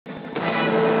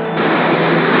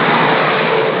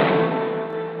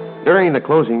During the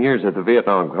closing years of the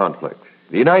Vietnam conflict,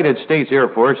 the United States Air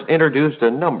Force introduced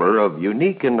a number of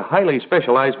unique and highly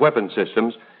specialized weapon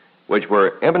systems which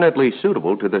were eminently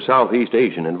suitable to the Southeast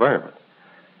Asian environment.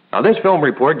 Now, this film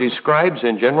report describes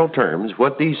in general terms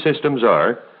what these systems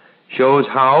are, shows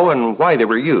how and why they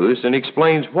were used, and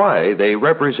explains why they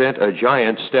represent a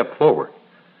giant step forward.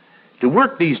 To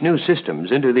work these new systems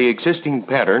into the existing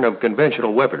pattern of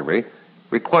conventional weaponry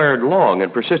required long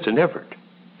and persistent effort,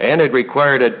 and it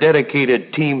required a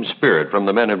dedicated team spirit from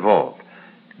the men involved.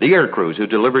 The air crews who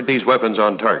delivered these weapons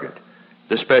on target,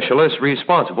 the specialists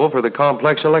responsible for the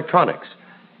complex electronics,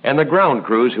 and the ground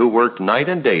crews who worked night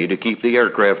and day to keep the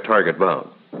aircraft target-bound.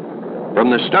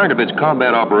 From the start of its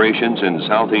combat operations in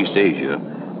Southeast Asia,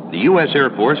 the U.S.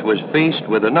 Air Force was faced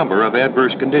with a number of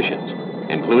adverse conditions,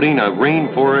 including a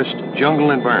rainforest jungle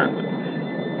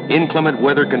environment, inclement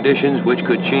weather conditions which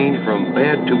could change from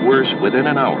bad to worse within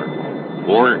an hour,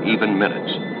 or even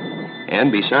minutes.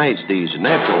 And besides these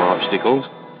natural obstacles,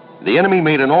 the enemy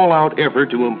made an all-out effort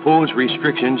to impose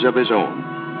restrictions of his own.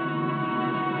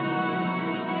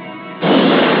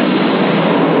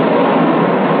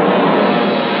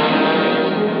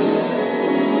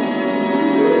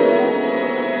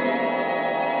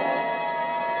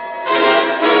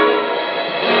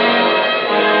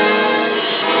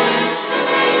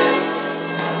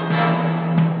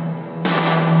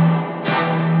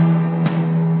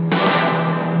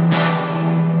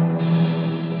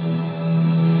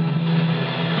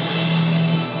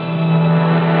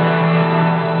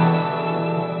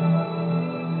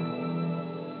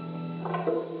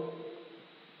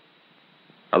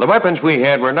 The weapons we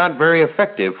had were not very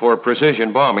effective for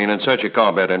precision bombing in such a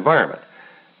combat environment.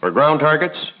 For ground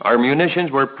targets, our munitions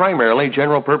were primarily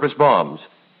general-purpose bombs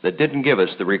that didn't give us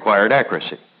the required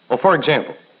accuracy. Well, for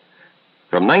example,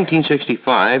 from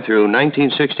 1965 through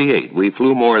 1968, we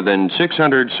flew more than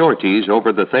 600 sorties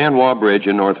over the Thanh Hoa Bridge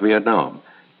in North Vietnam,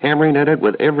 hammering at it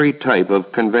with every type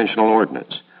of conventional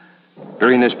ordnance.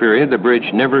 During this period, the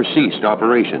bridge never ceased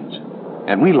operations,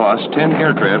 and we lost 10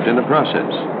 aircraft in the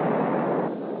process.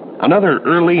 Another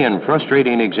early and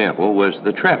frustrating example was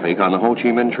the traffic on the Ho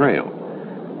Chi Minh Trail.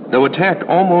 Though attacked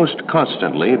almost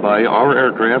constantly by our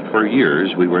aircraft for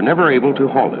years, we were never able to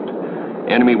halt it.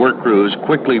 Enemy work crews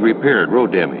quickly repaired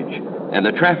road damage, and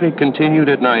the traffic continued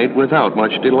at night without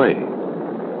much delay.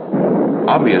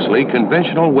 Obviously,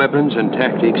 conventional weapons and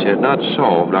tactics had not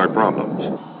solved our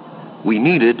problems. We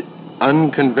needed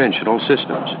unconventional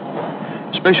systems,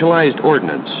 specialized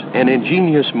ordnance, and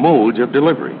ingenious modes of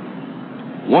delivery.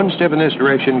 One step in this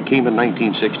direction came in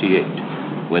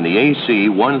 1968, when the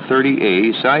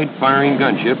AC-130A side-firing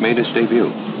gunship made its debut.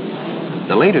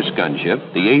 The latest gunship,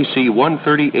 the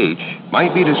AC-130H,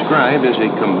 might be described as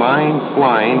a combined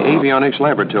flying avionics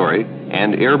laboratory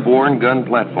and airborne gun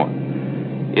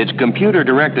platform. Its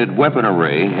computer-directed weapon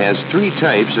array has 3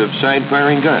 types of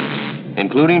side-firing guns,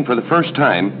 including, for the first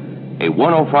time, a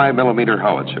 105mm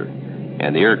howitzer,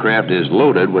 and the aircraft is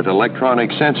loaded with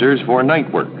electronic sensors for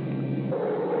night work.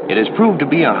 It has proved to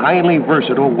be a highly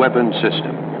versatile weapon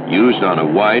system used on a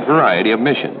wide variety of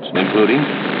missions, including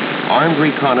armed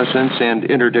reconnaissance and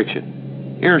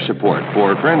interdiction, air support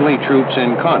for friendly troops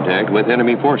in contact with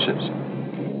enemy forces,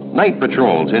 night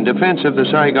patrols in defense of the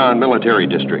Saigon military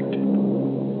district,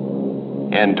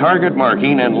 and target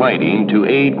marking and lighting to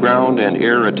aid ground and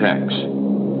air attacks.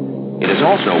 It is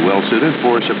also well suited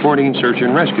for supporting search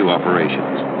and rescue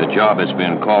operations. The job has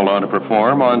been called on to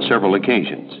perform on several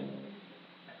occasions.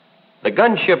 The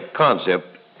gunship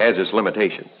concept has its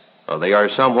limitations. They are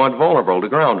somewhat vulnerable to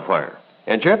ground fire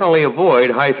and generally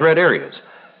avoid high-threat areas.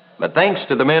 But thanks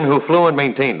to the men who flew and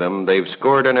maintained them, they've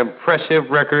scored an impressive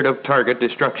record of target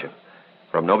destruction.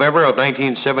 From November of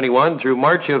 1971 through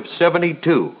March of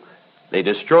 '72, they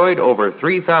destroyed over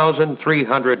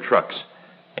 3,300 trucks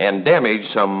and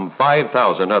damaged some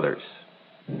 5,000 others.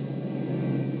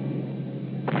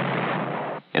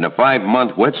 In a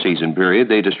 5-month wet season period,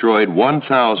 they destroyed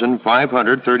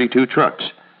 1,532 trucks,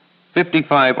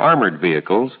 55 armored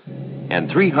vehicles, and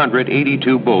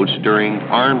 382 boats during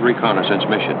armed reconnaissance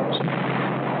missions.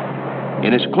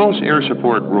 In its close air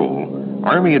support role,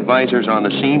 Army advisors on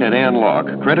the scene at An Loc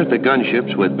credit the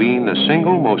gunships with being the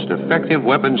single most effective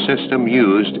weapon system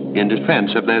used in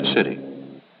defense of that city.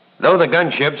 Though the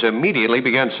gunships immediately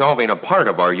began solving a part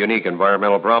of our unique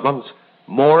environmental problems,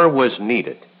 more was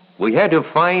needed. We had to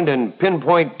find and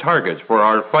pinpoint targets for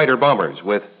our fighter bombers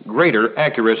with greater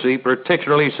accuracy,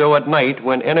 particularly so at night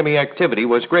when enemy activity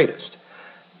was greatest.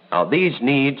 Now, these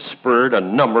needs spurred a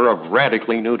number of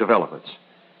radically new developments,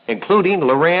 including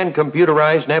Loran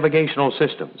computerized navigational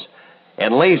systems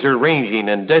and laser ranging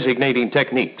and designating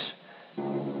techniques.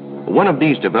 One of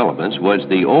these developments was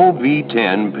the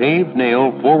OV-10 paved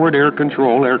nail forward air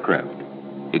control aircraft,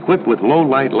 equipped with low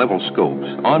light level scopes,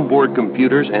 onboard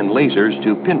computers, and lasers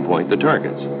to pinpoint the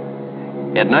targets.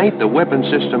 At night, the weapons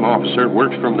system officer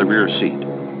works from the rear seat.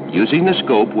 Using the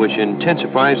scope, which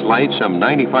intensifies light some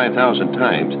 95,000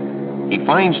 times, he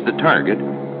finds the target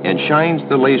and shines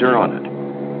the laser on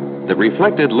it. The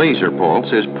reflected laser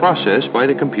pulse is processed by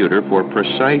the computer for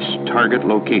precise target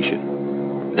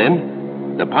location. Then,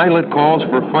 the pilot calls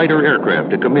for fighter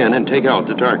aircraft to come in and take out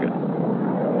the target.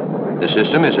 The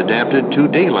system is adapted to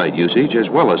daylight usage as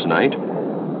well as night,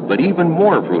 but even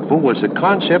more fruitful was the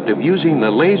concept of using the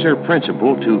laser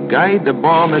principle to guide the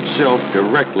bomb itself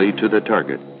directly to the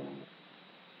target.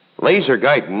 Laser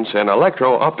guidance and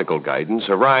electro-optical guidance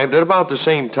arrived at about the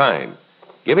same time,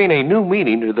 giving a new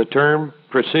meaning to the term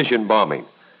precision bombing.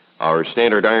 Our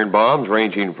standard iron bombs,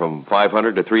 ranging from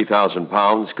 500 to 3,000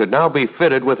 pounds, could now be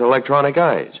fitted with electronic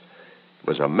eyes. It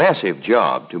was a massive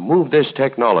job to move this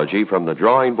technology from the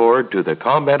drawing board to the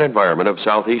combat environment of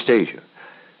Southeast Asia.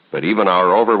 But even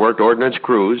our overworked ordnance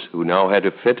crews, who now had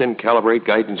to fit and calibrate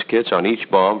guidance kits on each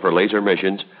bomb for laser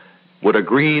missions, would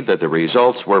agree that the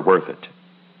results were worth it.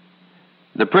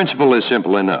 The principle is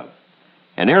simple enough.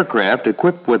 An aircraft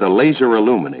equipped with a laser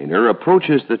illuminator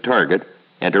approaches the target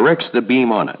and directs the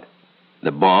beam on it.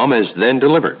 The bomb is then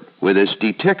delivered, with its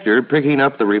detector picking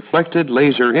up the reflected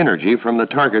laser energy from the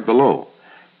target below.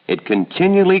 It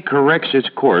continually corrects its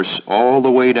course all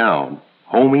the way down,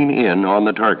 homing in on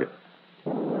the target.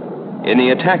 In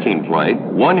the attacking flight,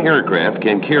 one aircraft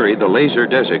can carry the laser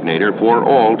designator for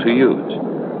all to use.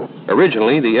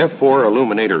 Originally, the F-4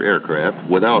 Illuminator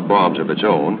aircraft, without bombs of its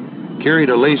own,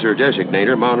 carried a laser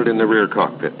designator mounted in the rear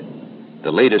cockpit.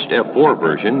 The latest F-4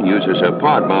 version uses a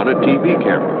pod-mounted TV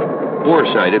camera,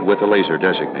 four-sided with a laser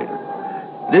designator.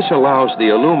 This allows the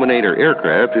Illuminator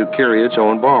aircraft to carry its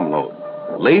own bomb load,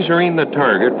 lasering the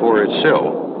target for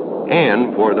itself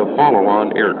and for the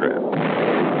follow-on aircraft.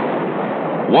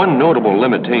 One notable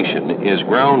limitation is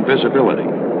ground visibility.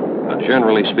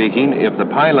 Generally speaking, if the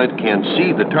pilot can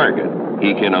see the target,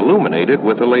 he can illuminate it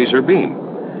with a laser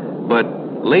beam.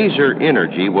 But laser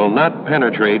energy will not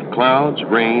penetrate clouds,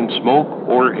 rain, smoke,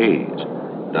 or haze.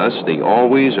 Thus, the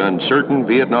always uncertain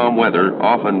Vietnam weather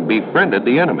often befriended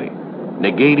the enemy,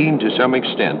 negating to some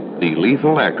extent the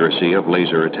lethal accuracy of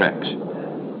laser attacks.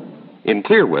 In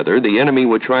clear weather, the enemy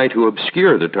would try to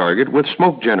obscure the target with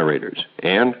smoke generators,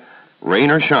 and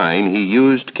rain or shine, he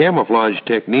used camouflage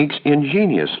techniques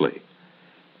ingeniously.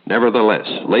 Nevertheless,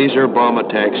 laser bomb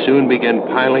attacks soon began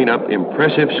piling up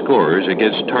impressive scores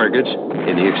against targets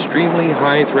in the extremely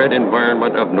high-threat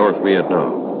environment of North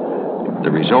Vietnam.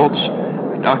 The results,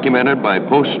 documented by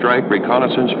post-strike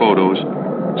reconnaissance photos,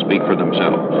 speak for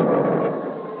themselves.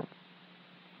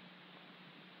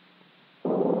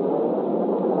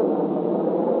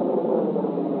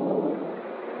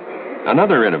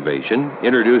 Another innovation,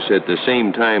 introduced at the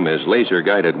same time as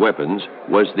laser-guided weapons,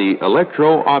 was the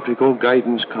electro-optical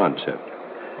guidance concept.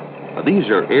 These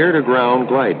are air-to-ground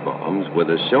glide bombs with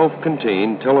a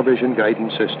self-contained television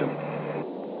guidance system.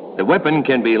 The weapon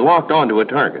can be locked onto a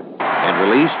target and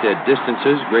released at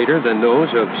distances greater than those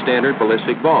of standard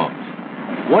ballistic bombs.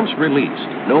 Once released,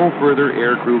 no further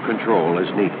aircrew control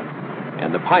is needed,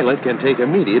 and the pilot can take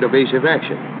immediate evasive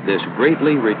action. This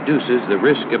greatly reduces the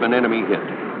risk of an enemy hit.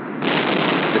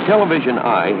 The television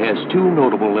eye has two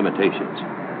notable limitations,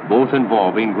 both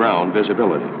involving ground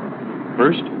visibility.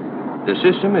 First, the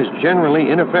system is generally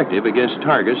ineffective against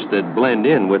targets that blend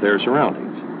in with their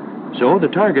surroundings. So the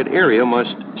target area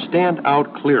must stand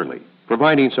out clearly,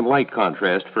 providing some light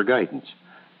contrast for guidance.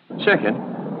 Second,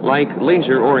 like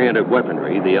laser-oriented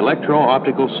weaponry, the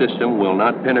electro-optical system will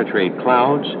not penetrate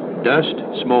clouds, dust,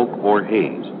 smoke, or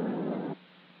haze.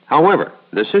 However,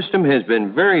 the system has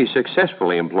been very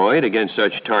successfully employed against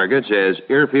such targets as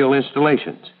airfield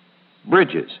installations,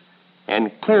 bridges,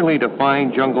 and clearly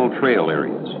defined jungle trail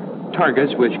areas,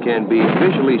 targets which can be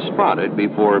visually spotted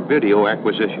before video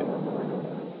acquisition.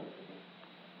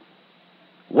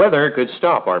 Weather could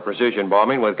stop our precision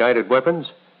bombing with guided weapons,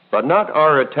 but not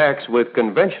our attacks with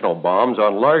conventional bombs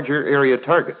on larger area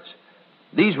targets.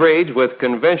 These raids with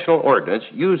conventional ordnance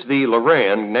use the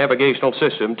Loran navigational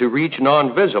system to reach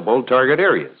non-visible target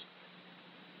areas.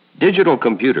 Digital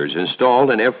computers installed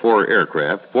in F-4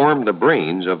 aircraft form the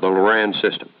brains of the Loran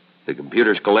system. The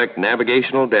computers collect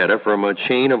navigational data from a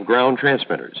chain of ground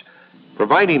transmitters,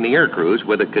 providing the aircrews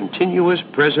with a continuous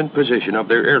present position of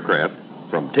their aircraft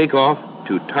from takeoff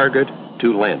to target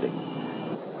to landing.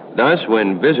 Thus,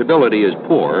 when visibility is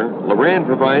poor, Loran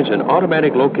provides an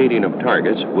automatic locating of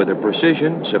targets with a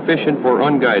precision sufficient for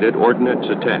unguided ordnance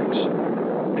attacks.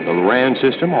 The Loran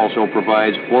system also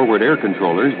provides forward air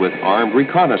controllers with armed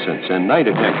reconnaissance and night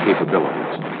attack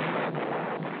capabilities.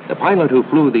 The pilot who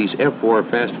flew these F-4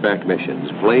 fastback missions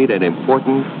played an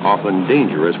important, often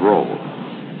dangerous role.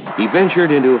 He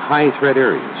ventured into high-threat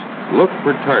areas, looked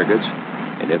for targets,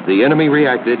 and if the enemy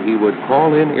reacted, he would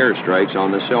call in airstrikes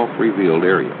on the self-revealed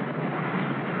area.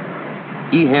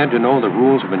 He had to know the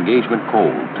rules of engagement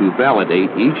code to validate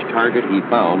each target he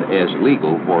found as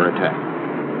legal for attack.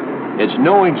 It's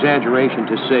no exaggeration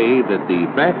to say that the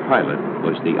back pilot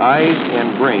was the eyes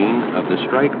and brain of the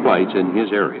strike flights in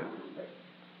his area.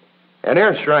 An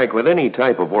airstrike with any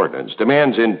type of ordnance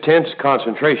demands intense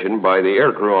concentration by the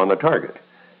aircrew on the target.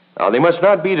 Now, they must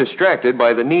not be distracted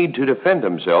by the need to defend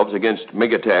themselves against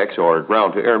MiG attacks or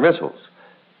ground-to-air missiles.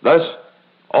 Thus,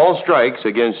 all strikes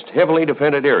against heavily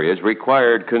defended areas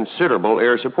required considerable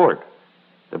air support.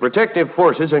 The protective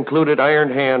forces included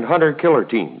Iron Hand hunter-killer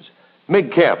teams,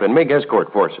 MiG-cap and MiG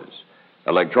escort forces,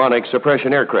 electronic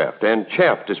suppression aircraft, and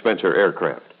chaff dispenser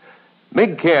aircraft.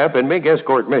 MiG-cap and MiG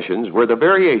escort missions were the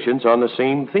variations on the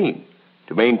same theme,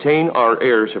 to maintain our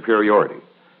air superiority,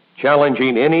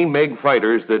 challenging any MiG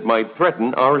fighters that might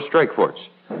threaten our strike force.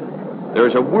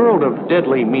 There's a world of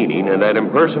deadly meaning in that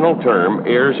impersonal term,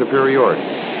 air superiority.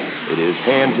 It is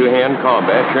hand-to-hand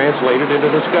combat translated into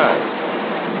the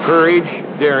skies.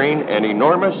 Courage, daring, and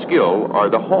enormous skill are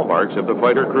the hallmarks of the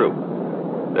fighter crew.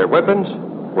 Their weapons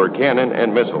were cannon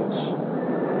and missiles.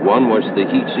 One was the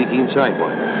heat-seeking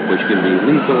Sidewinder, which can be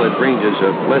lethal at ranges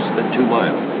of less than 2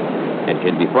 miles and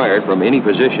can be fired from any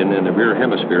position in the rear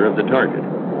hemisphere of the target.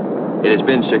 It has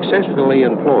been successfully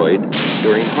employed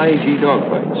during high-G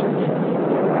dogfights.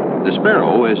 The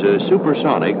Sparrow is a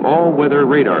supersonic all-weather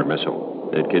radar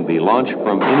missile that can be launched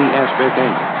from any aspect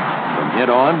angle, from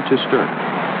head-on to stern.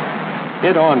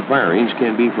 Head-on firings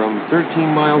can be from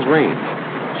 13 miles range,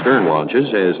 stern launches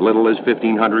as little as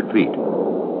 1,500 feet.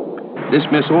 This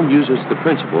missile uses the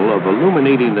principle of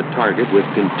illuminating the target with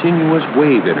continuous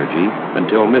wave energy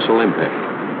until missile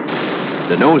impact.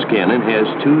 The nose cannon has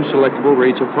 2 selectable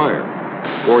rates of fire,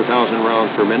 4,000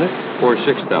 rounds per minute or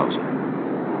 6,000.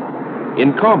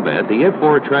 In combat, the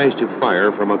F-4 tries to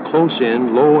fire from a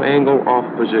close-in, low-angle off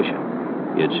position.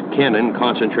 Its cannon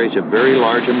concentrates a very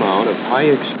large amount of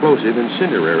high-explosive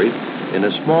incendiary in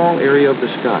a small area of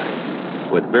the sky,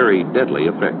 with very deadly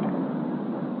effect.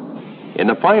 In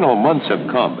the final months of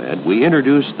combat, we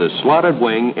introduced the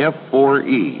slotted-wing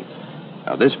F-4E.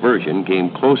 Now, this version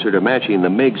came closer to matching the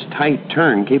MiG's tight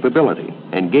turn capability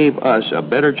and gave us a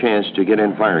better chance to get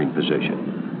in firing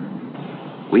position.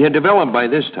 We had developed by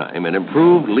this time an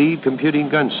improved lead computing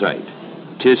gun sight,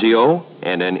 Tizio,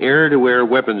 and an air-to-air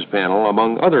weapons panel,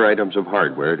 among other items of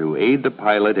hardware to aid the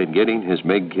pilot in getting his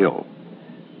MiG kill.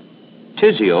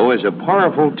 Tizio is a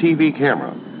powerful TV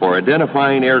camera for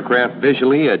identifying aircraft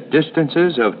visually at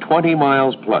distances of 20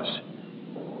 miles plus.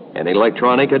 An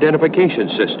electronic identification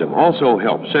system also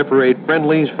helps separate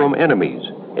friendlies from enemies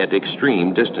at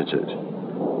extreme distances.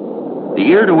 The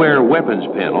air-to-air weapons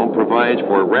panel provides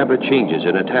for rapid changes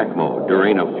in attack mode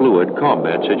during a fluid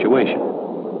combat situation.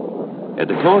 At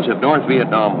the close of North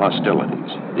Vietnam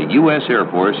hostilities, the U.S. Air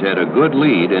Force had a good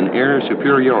lead in air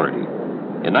superiority.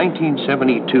 In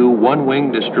 1972, one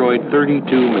wing destroyed 32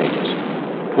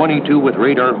 MiGs, 22 with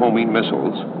radar homing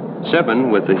missiles,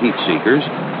 7 with the heat seekers,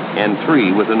 and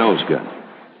 3 with the nose gun.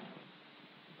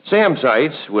 SAM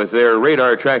sites, with their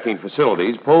radar tracking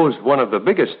facilities, posed one of the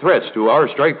biggest threats to our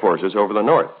strike forces over the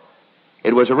north.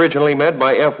 It was originally met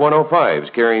by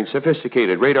F-105s carrying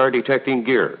sophisticated radar-detecting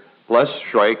gear, plus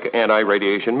Shrike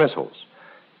anti-radiation missiles.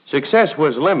 Success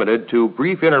was limited to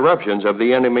brief interruptions of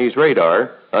the enemy's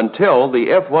radar until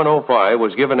the F-105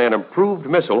 was given an improved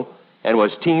missile and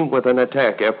was teamed with an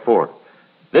attack F-4.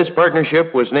 This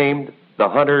partnership was named the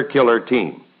Hunter-Killer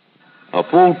Team. A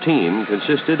full team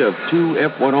consisted of 2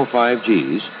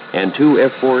 F-105Gs and 2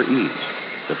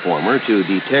 F-4Es, the former to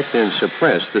detect and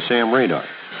suppress the SAM radar,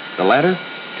 the latter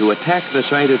to attack the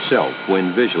site itself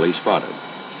when visually spotted.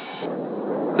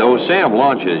 Though SAM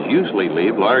launches usually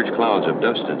leave large clouds of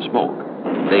dust and smoke,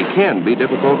 they can be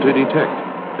difficult to detect,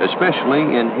 especially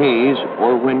in haze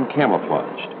or when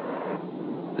camouflaged.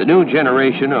 The new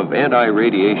generation of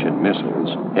anti-radiation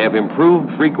missiles have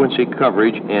improved frequency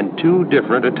coverage and 2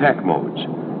 different attack modes,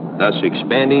 thus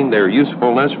expanding their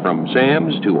usefulness from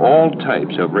SAMs to all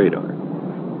types of radar.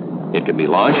 It can be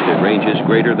launched at ranges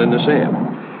greater than the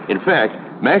SAM. In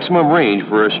fact, maximum range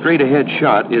for a straight-ahead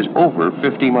shot is over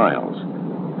 50 miles.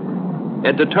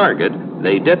 At the target,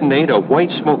 they detonate a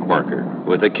white smoke marker,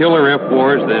 with the killer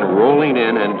F-4s then rolling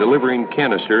in and delivering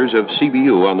canisters of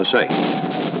CBU on the site.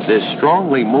 This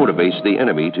strongly motivates the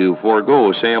enemy to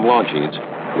forego SAM launchings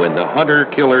when the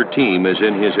hunter-killer team is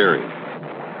in his area.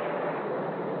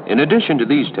 In addition to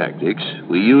these tactics,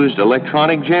 we used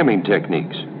electronic jamming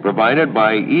techniques provided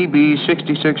by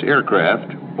EB-66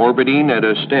 aircraft orbiting at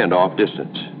a standoff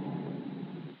distance.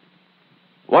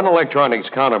 One electronics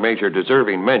countermeasure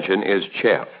deserving mention is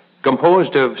chaff,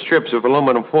 composed of strips of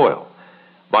aluminum foil.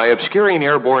 By obscuring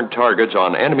airborne targets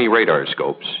on enemy radar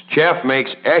scopes, chaff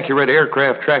makes accurate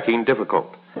aircraft tracking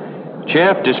difficult.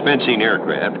 Chaff dispensing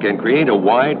aircraft can create a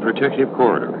wide protective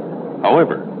corridor.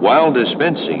 However, while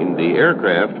dispensing, the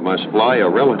aircraft must fly a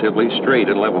relatively straight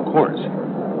and level course.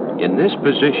 In this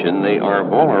position, they are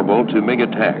vulnerable to MiG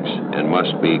attacks and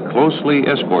must be closely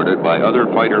escorted by other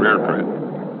fighter aircraft.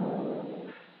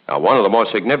 Now, one of the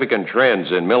most significant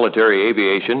trends in military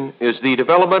aviation is the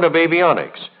development of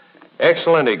avionics.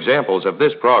 Excellent examples of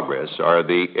this progress are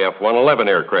the F-111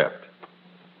 aircraft,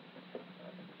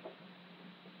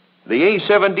 the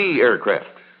A-7D aircraft,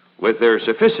 with their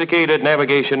sophisticated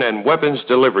navigation and weapons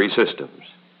delivery systems.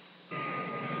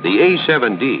 The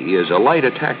A-7D is a light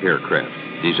attack aircraft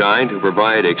designed to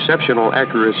provide exceptional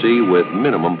accuracy with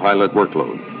minimum pilot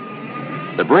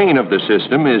workload. The brain of the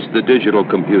system is the digital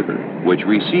computer, which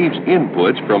receives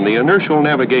inputs from the inertial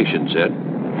navigation set,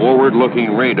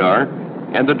 forward-looking radar,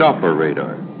 and the Doppler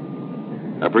radar.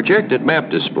 A projected map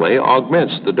display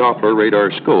augments the Doppler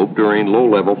radar scope during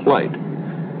low-level flight.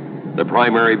 The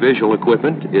primary visual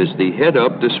equipment is the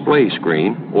head-up display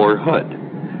screen, or HUD.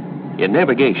 In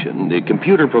navigation, the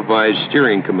computer provides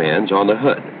steering commands on the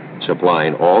HUD,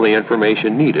 supplying all the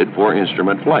information needed for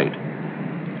instrument flight.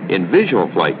 In visual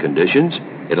flight conditions,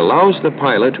 it allows the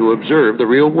pilot to observe the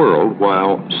real world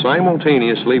while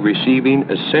simultaneously receiving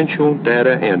essential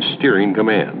data and steering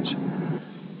commands.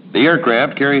 The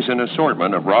aircraft carries an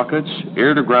assortment of rockets,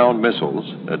 air-to-ground missiles,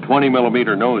 a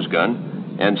 20-millimeter nose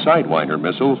gun, and Sidewinder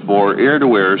missiles for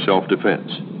air-to-air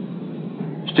self-defense.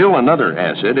 Still another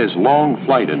asset is long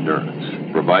flight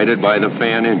endurance, provided by the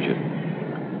fan engine.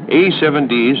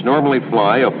 A-7Ds normally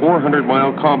fly a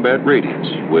 400-mile combat radius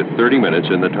with 30 minutes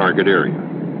in the target area.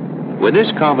 With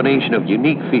this combination of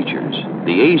unique features,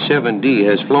 the A-7D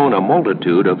has flown a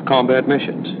multitude of combat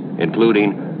missions,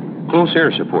 including close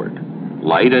air support,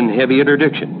 light and heavy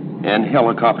interdiction, and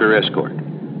helicopter escort.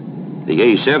 The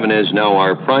A-7 is now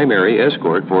our primary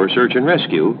escort for search and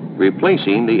rescue,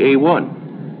 replacing the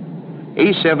A-1.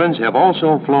 A-7s have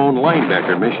also flown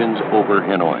linebacker missions over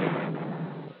Hanoi.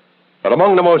 But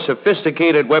among the most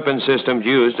sophisticated weapon systems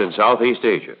used in Southeast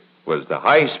Asia was the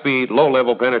high-speed,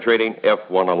 low-level penetrating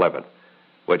F-111,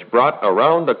 which brought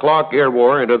around-the-clock air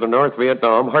war into the North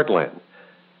Vietnam heartland.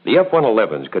 The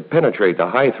F-111s could penetrate the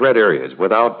high-threat areas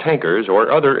without tankers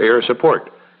or other air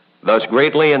support, thus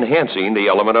greatly enhancing the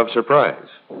element of surprise.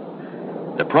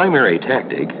 The primary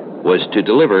tactic was to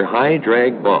deliver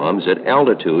high-drag bombs at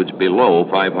altitudes below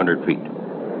 500 feet.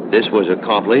 This was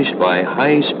accomplished by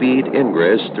high-speed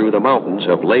ingress through the mountains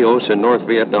of Laos in North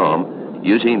Vietnam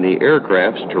using the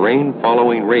aircraft's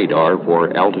terrain-following radar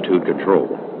for altitude control.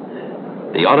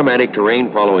 The automatic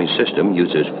terrain-following system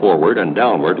uses forward and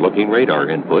downward-looking radar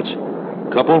inputs,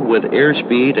 coupled with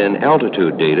airspeed and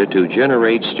altitude data to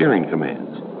generate steering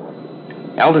commands.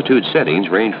 Altitude settings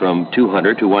range from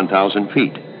 200 to 1,000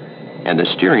 feet, and the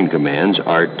steering commands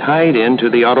are tied into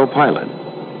the autopilot,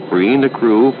 freeing the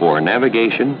crew for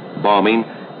navigation, bombing,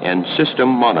 and system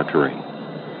monitoring.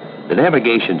 The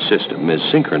navigation system is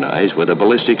synchronized with a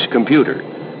ballistics computer,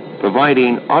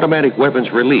 providing automatic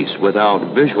weapons release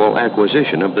without visual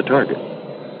acquisition of the target.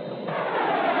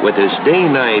 With its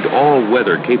day-night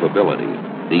all-weather capability,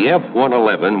 the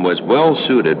F-111 was well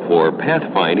suited for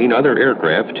pathfinding other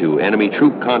aircraft to enemy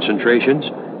troop concentrations,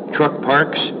 truck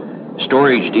parks,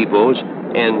 storage depots,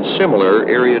 and similar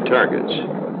area targets.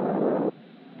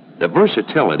 The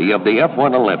versatility of the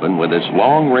F-111 with its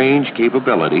long-range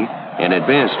capability and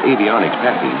advanced avionics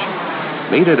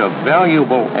package made it a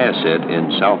valuable asset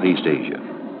in Southeast Asia.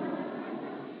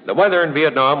 The weather in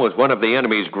Vietnam was one of the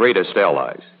enemy's greatest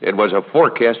allies. It was a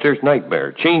forecaster's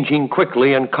nightmare, changing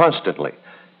quickly and constantly,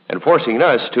 and forcing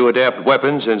us to adapt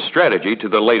weapons and strategy to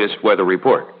the latest weather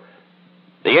report.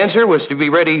 The answer was to be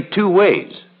ready two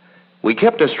ways. We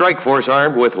kept a strike force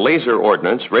armed with laser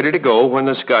ordnance ready to go when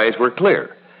the skies were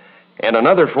clear, and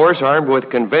another force armed with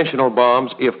conventional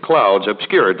bombs if clouds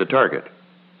obscured the target.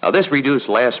 Now, this reduced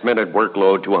last-minute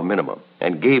workload to a minimum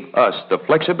and gave us the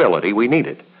flexibility we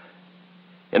needed.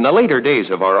 In the later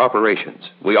days of our operations,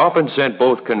 we often sent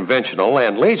both conventional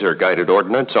and laser-guided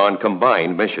ordnance on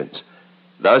combined missions.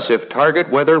 Thus, if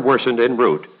target weather worsened en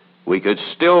route, we could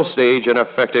still stage an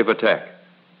effective attack.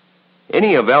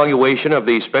 Any evaluation of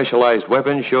these specialized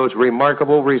weapons shows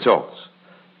remarkable results.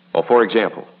 Well, for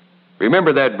example,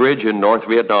 Remember that bridge in North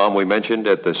Vietnam we mentioned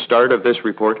at the start of this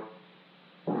report?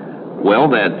 Well,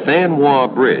 that Than Hoa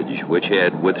Bridge, which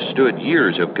had withstood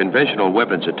years of conventional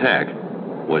weapons attack,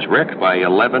 was wrecked by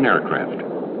 11 aircraft,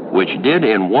 which did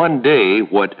in one day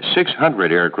what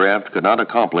 600 aircraft could not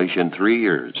accomplish in 3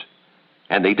 years.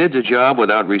 And they did the job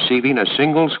without receiving a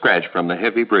single scratch from the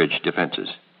heavy bridge defenses.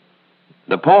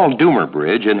 The Paul Doomer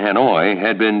Bridge in Hanoi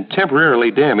had been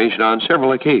temporarily damaged on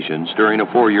several occasions during a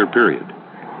 4-year period.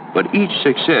 But each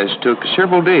success took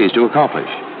several days to accomplish,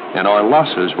 and our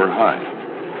losses were high.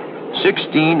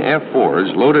 16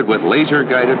 F-4s loaded with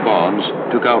laser-guided bombs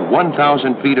took out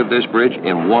 1,000 feet of this bridge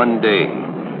in one day.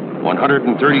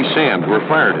 130 SAMs were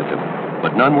fired at them,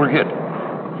 but none were hit.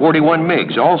 41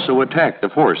 MiGs also attacked the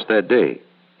force that day,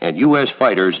 and U.S.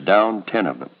 fighters downed 10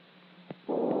 of them.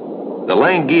 The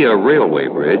Langia Railway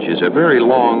Bridge is a very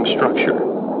long structure,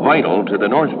 vital to the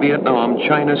North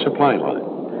Vietnam-China supply line.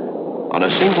 On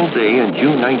a single day in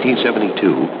June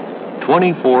 1972,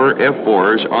 24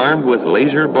 F-4s armed with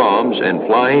laser bombs and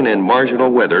flying in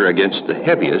marginal weather against the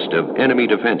heaviest of enemy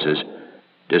defenses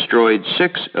destroyed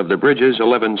 6 of the bridge's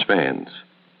 11 spans.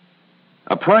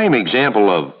 A prime example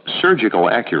of surgical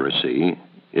accuracy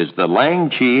is the Lang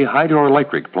Chi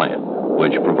hydroelectric plant,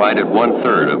 which provided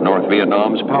 1/3 of North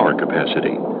Vietnam's power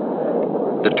capacity.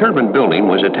 The turbine building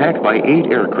was attacked by 8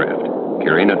 aircraft,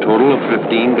 carrying a total of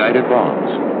 15 guided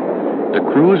bombs.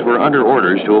 The crews were under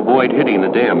orders to avoid hitting the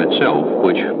dam itself,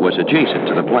 which was adjacent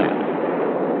to the plant.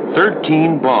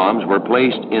 13 bombs were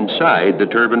placed inside the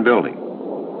turbine building,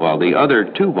 while the other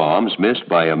 2 bombs missed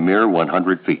by a mere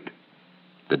 100 feet.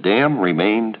 The dam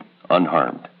remained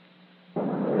unharmed.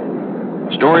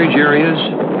 Storage areas,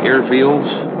 airfields,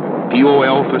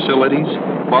 POL facilities,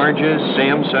 barges,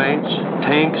 SAM sites,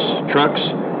 tanks, trucks,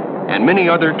 and many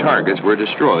other targets were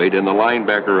destroyed in the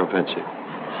linebacker offensive.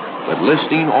 But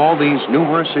listing all these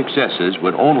numerous successes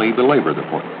would only belabor the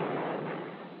point.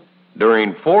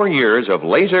 During 4 years of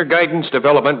laser guidance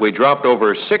development, we dropped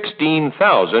over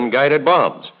 16,000 guided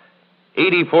bombs.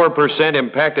 84%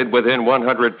 impacted within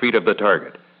 100 feet of the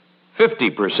target.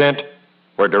 50%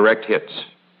 were direct hits.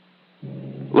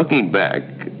 Looking back,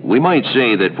 we might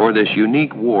say that for this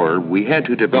unique war, we had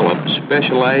to develop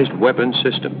specialized weapon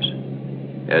systems.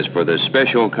 As for the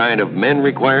special kind of men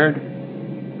required,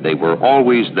 they were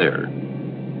always there.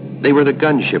 They were the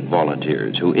gunship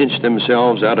volunteers who inched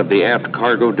themselves out of the aft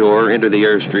cargo door into the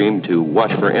airstream to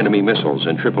watch for enemy missiles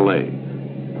in AAA.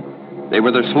 They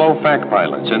were the slow fact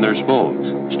pilots and their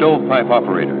SPOs, stovepipe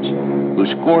operators, who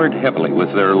scored heavily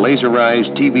with their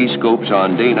laserized TV scopes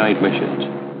on day-night missions.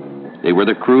 They were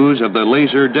the crews of the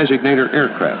laser designator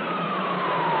aircraft.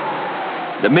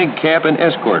 The MiG cap and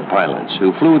escort pilots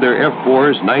who flew their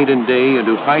F-4s night and day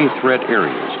into high-threat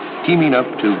areas, teaming up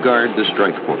to guard the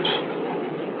strike force.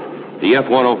 The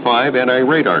F-105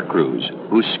 anti-radar crews,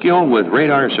 whose skill with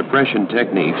radar suppression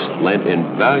techniques lent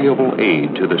invaluable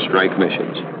aid to the strike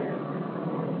missions.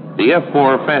 The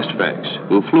F-4 fastbacks,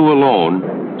 who flew alone,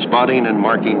 spotting and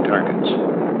marking targets.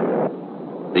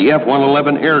 The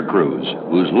F-111 air crews,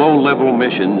 whose low-level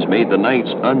missions made the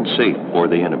nights unsafe for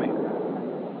the enemy.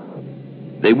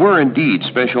 They were indeed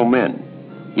special men,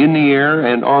 in the air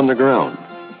and on the ground,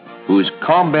 whose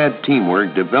combat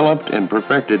teamwork developed and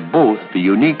perfected both the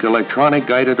unique electronic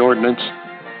guided ordnance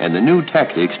and the new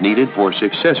tactics needed for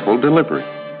successful delivery.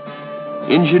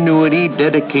 Ingenuity,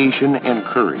 dedication, and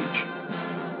courage,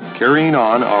 carrying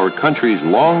on our country's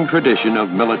long tradition of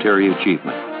military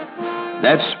achievement.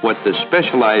 That's what the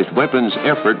specialized weapons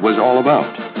effort was all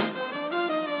about.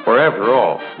 For after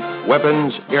all,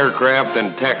 weapons, aircraft,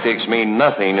 and tactics mean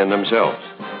nothing in themselves.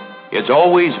 It's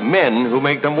always men who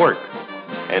make them work.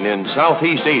 And in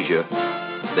Southeast Asia,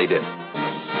 they did.